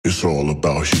It's all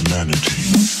about humanity.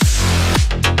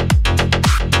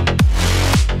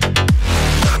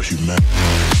 About humanity.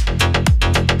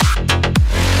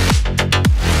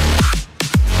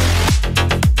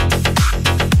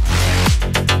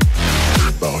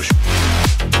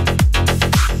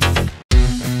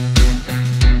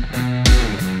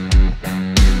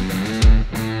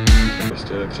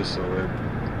 Prostě přesahuje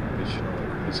většinou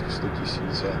vždycky 100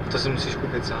 000. To si musíš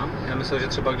koupit sám? Já myslel, že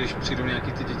třeba když přijdou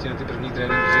nějaký ty děti na ty první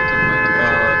tréninky, že to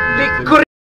mají Ty kur...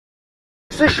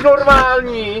 Jseš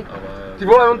normální? Ty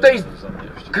vole, on tady...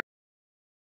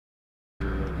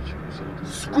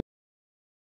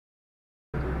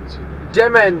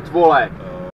 Dement, vole.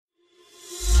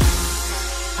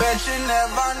 Bet you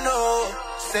never know.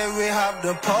 Say we have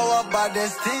the power, but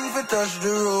there's things we touch the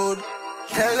road.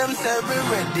 Tell them say we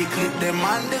ready, clip them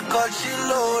on the cut she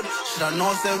load. Should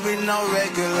know say we no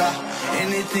regular.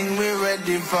 Anything we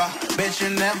ready for. Bet you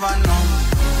never know.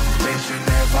 Bet you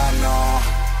never know.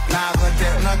 Nah go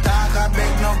take no talk, I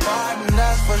beg no pardon,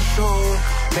 that's for sure.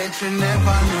 Bet you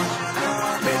never know.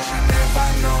 Bet you never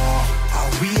know. How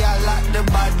we are like the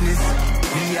badness,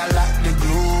 we are like the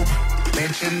globe.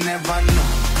 Bet you never know.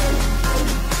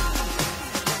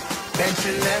 Bet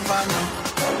you never know.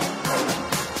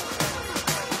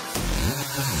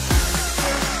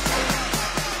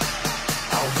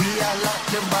 How we are like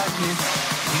the badness,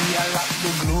 we are like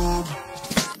the globe.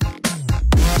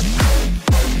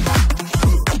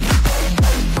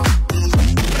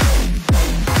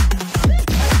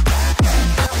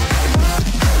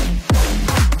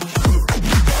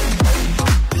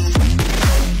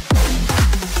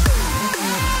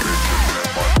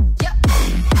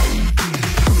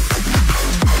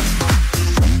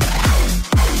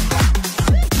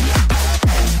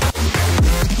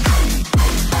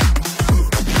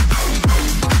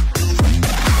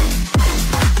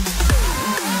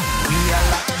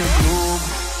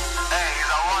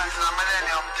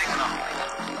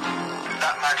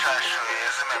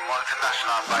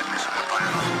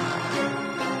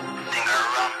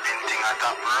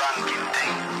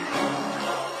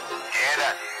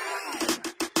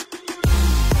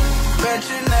 Bet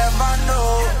you never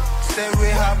know. Say we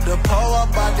have the power,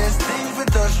 but there's things we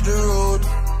touch the road.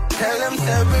 Tell them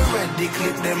say we ready,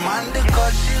 clip them on the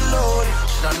cut she load.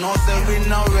 Should know say we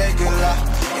no regular.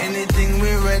 Anything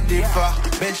we ready for.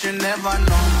 Bet you never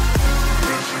know.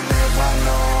 Bet you never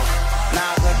know.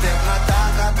 Nah go take no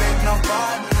talk, I beg no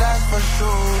pardon, that's for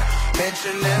sure. Bet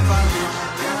you never know.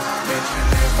 Bet you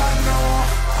never know.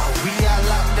 How we are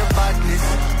like the badness,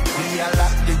 we are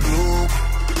like the globe.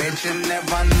 Bet you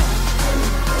never know.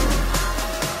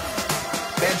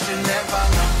 Bet you never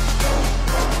know.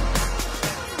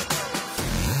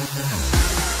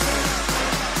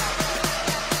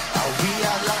 How we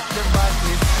are like the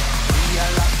badness, we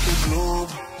are like the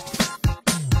globe.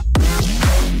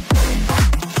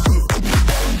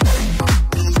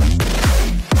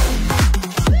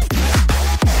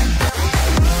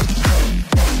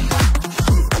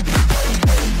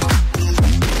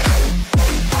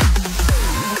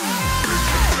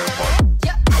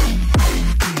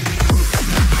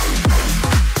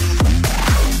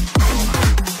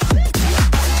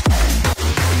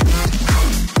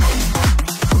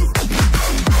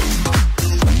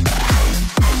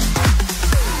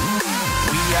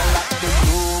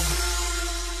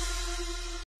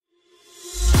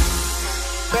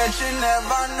 Bet you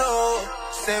never know.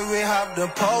 Say we have the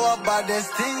power, but there's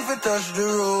things we touch the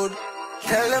road.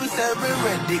 Tell them say we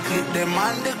ready, clip them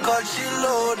on the cut she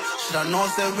load. Should know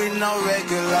say we no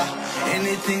regular.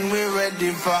 Anything we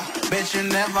ready for. Bet you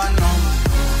never know.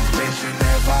 Bet you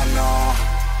never know.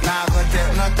 Nah go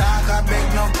take no talk, I beg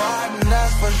no pardon,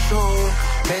 that's for sure.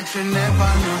 Bet you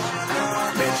never know.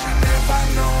 Bet you never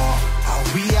know. How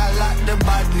we are like the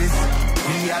badness,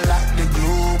 we are like the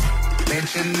globe. Bet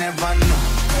you never know.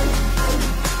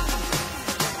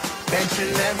 Bet you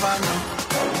never know.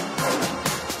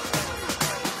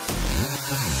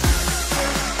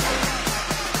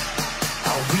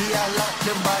 How we are like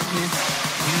the badness,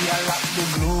 we are like the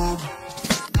globe.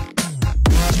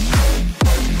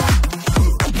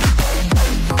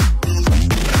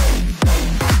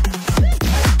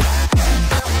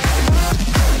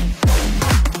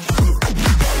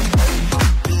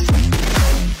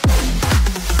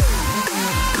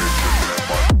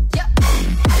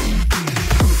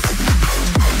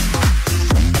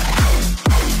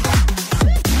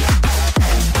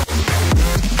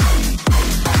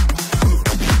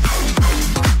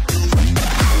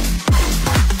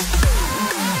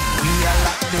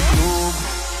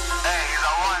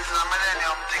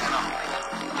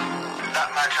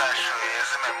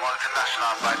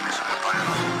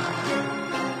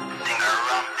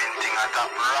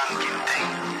 top ranking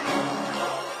thing.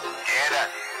 Hear that?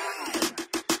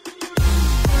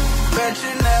 Bet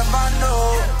you never know.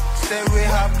 Say we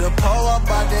have the power,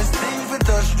 but this thing we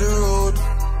touch the road.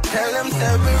 Tell them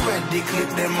say we ready, clip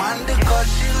them on the cut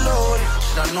she load.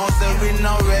 Should know say we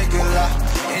no regular.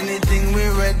 Anything we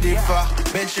ready for.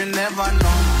 Bet you never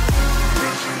know.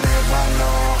 Bet you never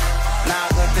know. Nah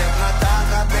go take no talk,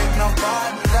 I beg no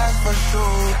pardon, that's for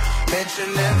sure. Bet you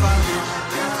never know.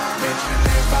 Bet you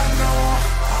never know.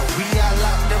 We are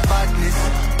like the badness.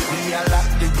 We are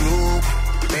like the globe.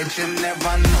 Bet you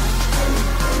never know.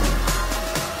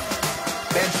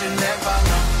 Bet you never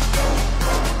know.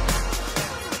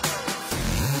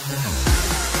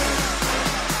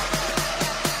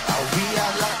 We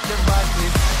are like the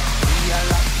badness. We are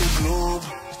like the globe.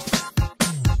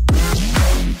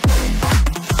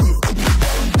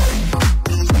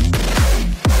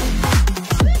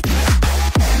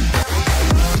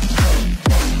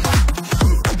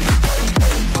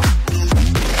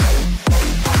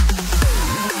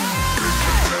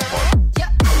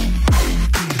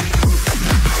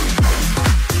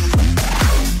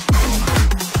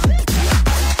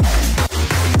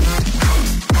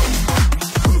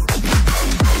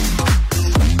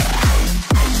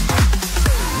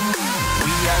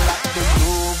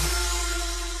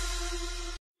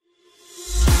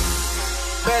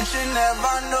 Bet you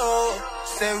never know.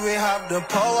 Say we have the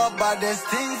power, but this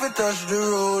thing we touch the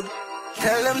road.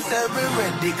 Tell them say we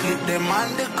ready, clip them on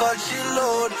the cut she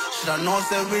load. Should know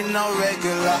say we no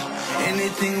regular.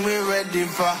 Anything we ready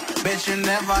for. Bet you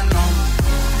never know.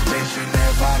 Bet you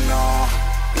never know.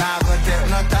 Nah go take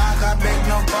no talk, I beg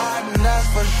no pardon, that's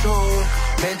for sure.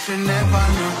 Bet you never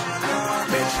know.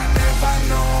 Bet you never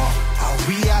know.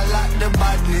 We are like the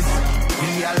badness.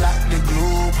 We are like the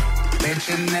globe. Bet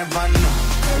you never know.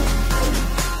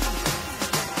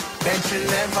 Bet you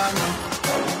never know.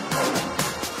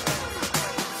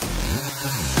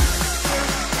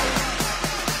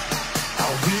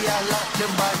 We are like the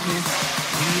badness.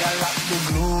 We are like the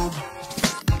globe.